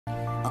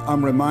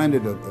I'm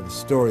reminded of a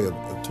story of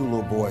two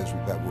little boys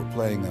that were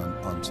playing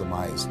on some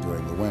ice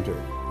during the winter.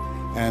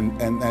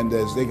 And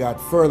as they got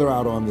further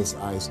out on this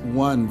ice,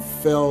 one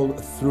fell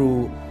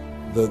through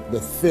the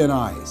thin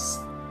ice.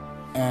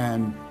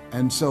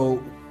 And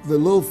so the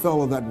little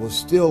fellow that was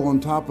still on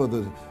top of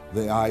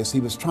the ice, he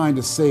was trying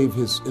to save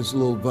his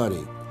little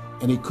buddy.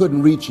 And he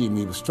couldn't reach him.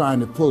 He was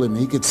trying to pull him.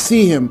 He could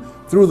see him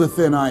through the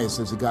thin ice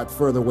as he got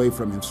further away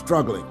from him,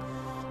 struggling.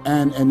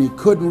 And he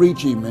couldn't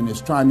reach him, and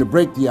he's trying to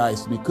break the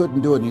ice, and he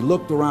couldn't do it. And he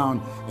looked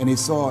around, and he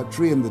saw a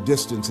tree in the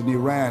distance, and he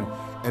ran,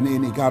 and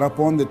he got up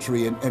on the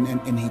tree,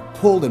 and he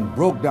pulled and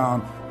broke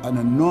down an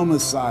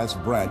enormous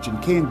sized branch,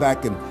 and came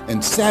back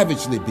and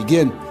savagely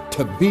began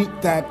to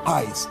beat that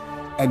ice,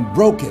 and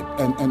broke it,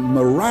 and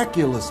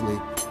miraculously,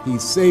 he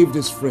saved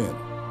his friend.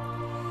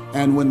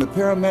 And when the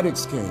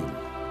paramedics came,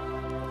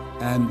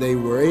 and they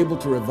were able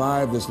to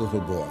revive this little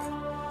boy,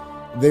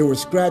 they were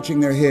scratching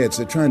their heads.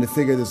 They're trying to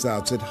figure this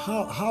out. Said,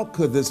 how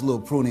could this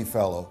little pruny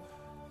fellow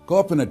go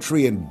up in a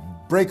tree and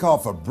break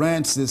off a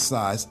branch this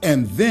size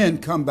and then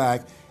come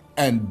back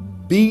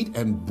and beat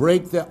and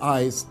break the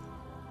ice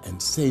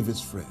and save his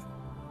friend?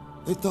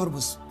 They thought it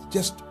was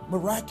just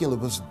miraculous.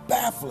 It was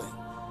baffling.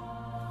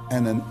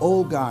 And an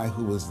old guy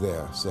who was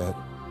there said,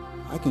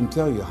 I can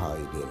tell you how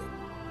he did it.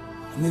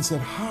 And they said,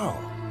 how?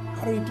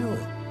 How did he do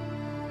it?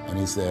 And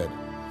he said,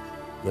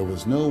 there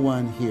was no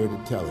one here to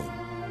tell him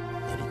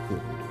that he couldn't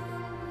do it.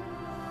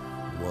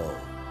 Whoa.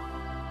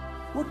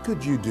 What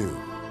could you do?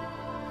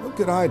 What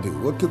could I do?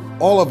 What could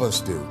all of us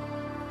do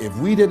if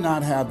we did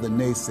not have the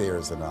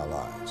naysayers in our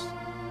lives?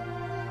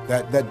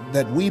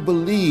 That we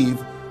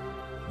believe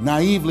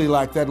naively,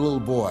 like that little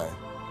boy,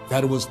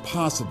 that it was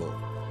possible.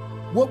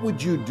 What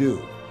would you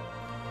do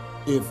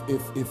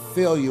if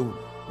failure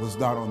was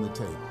not on the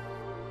table?